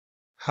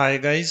Hi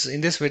guys,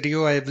 in this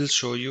video I will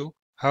show you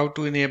how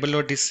to enable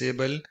or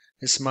disable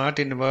Smart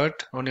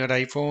Invert on your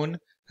iPhone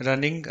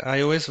running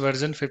iOS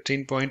version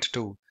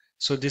 15.2.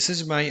 So this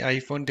is my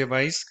iPhone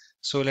device,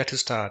 so let's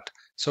start.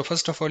 So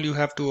first of all you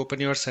have to open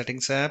your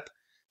settings app.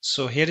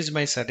 So here is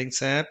my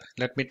settings app,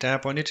 let me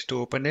tap on it to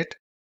open it.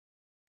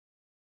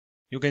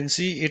 You can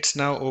see it's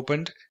now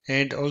opened,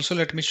 and also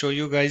let me show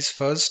you guys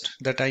first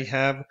that I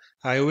have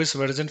iOS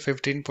version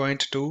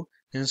 15.2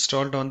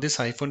 installed on this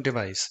iPhone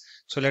device.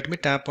 So let me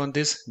tap on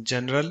this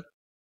General,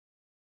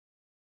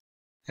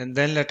 and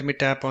then let me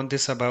tap on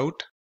this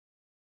About,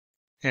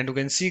 and you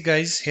can see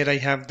guys here I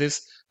have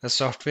this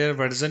software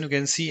version. You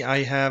can see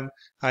I have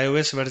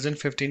iOS version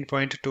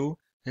 15.2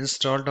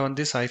 installed on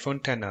this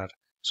iPhone XR.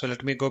 So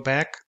let me go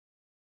back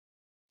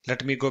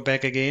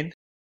again.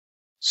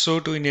 So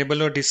to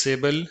enable or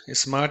disable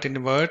Smart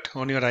Invert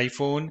on your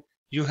iPhone,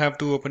 you have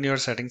to open your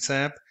settings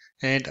app,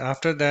 and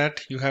after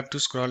that you have to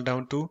scroll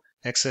down to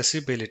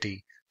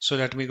accessibility. So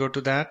let me go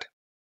to that.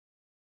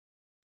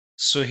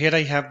 So here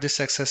I have this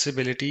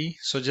accessibility,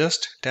 so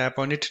just tap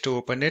on it to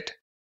open it.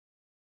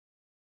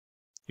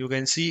 You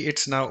can see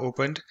it's now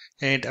opened,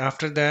 and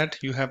after that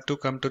you have to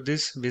come to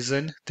this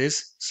vision,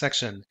 this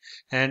section,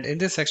 and in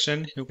this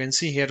section you can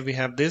see here we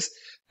have this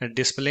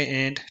display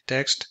and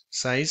text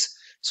size.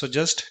 So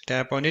just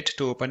tap on it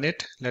to open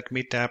it. Let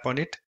me tap on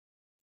it.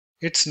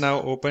 It's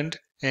now opened,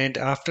 and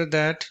after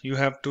that you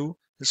have to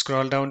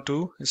scroll down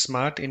to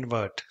Smart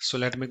Invert. So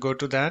let me go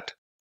to that.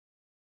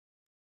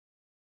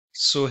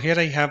 So here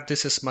I have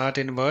this Smart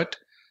Invert.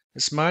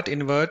 Smart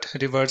Invert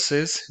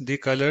reverses the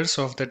colors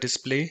of the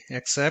display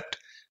except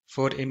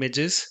for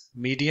images,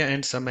 media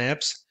and some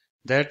apps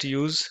that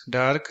use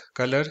dark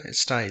color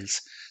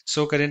styles.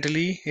 So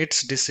currently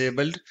it's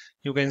disabled.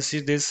 You can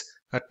see this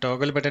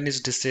toggle button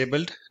is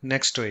disabled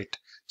next to it.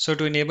 So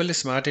to enable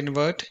Smart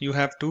Invert, you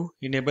have to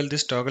enable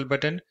this toggle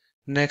button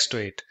next to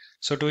it.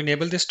 So to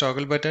enable this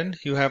toggle button,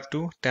 you have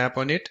to tap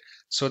on it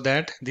so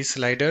that the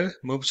slider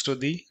moves to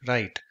the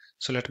right.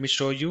 So let me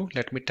show you.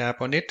 Let me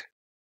tap on it,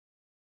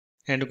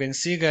 and you can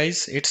see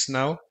guys it's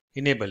now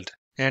enabled.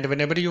 And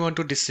whenever you want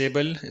to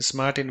disable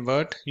Smart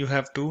Invert, you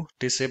have to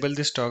disable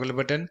this toggle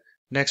button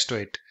next to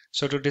it.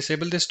 So to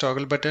disable this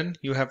toggle button,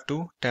 you have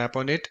to tap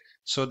on it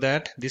so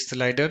that this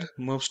slider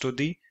moves to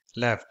the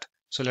left.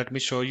 So let me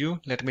show you.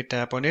 Let me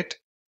tap on it,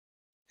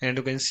 and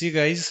you can see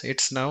guys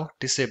it's now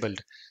disabled.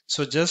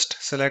 So just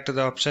select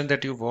the option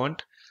that you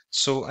want.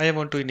 So I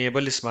want to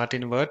enable Smart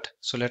Invert,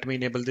 so let me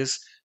enable this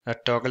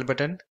toggle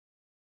button.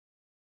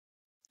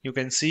 You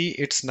can see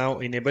it's now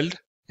enabled,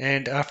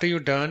 and after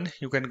you're done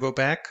you can go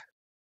back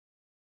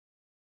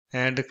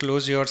and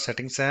close your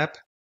settings app.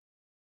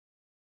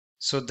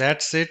 So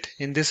that's it.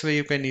 In this way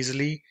you can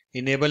easily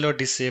enable or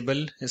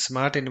disable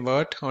Smart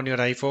Invert on your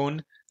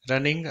iPhone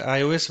running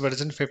iOS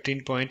version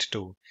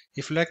 15.2.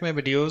 If you like my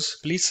videos,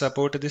 please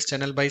support this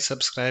channel by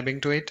subscribing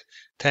to it.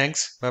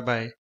 Thanks. Bye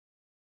bye.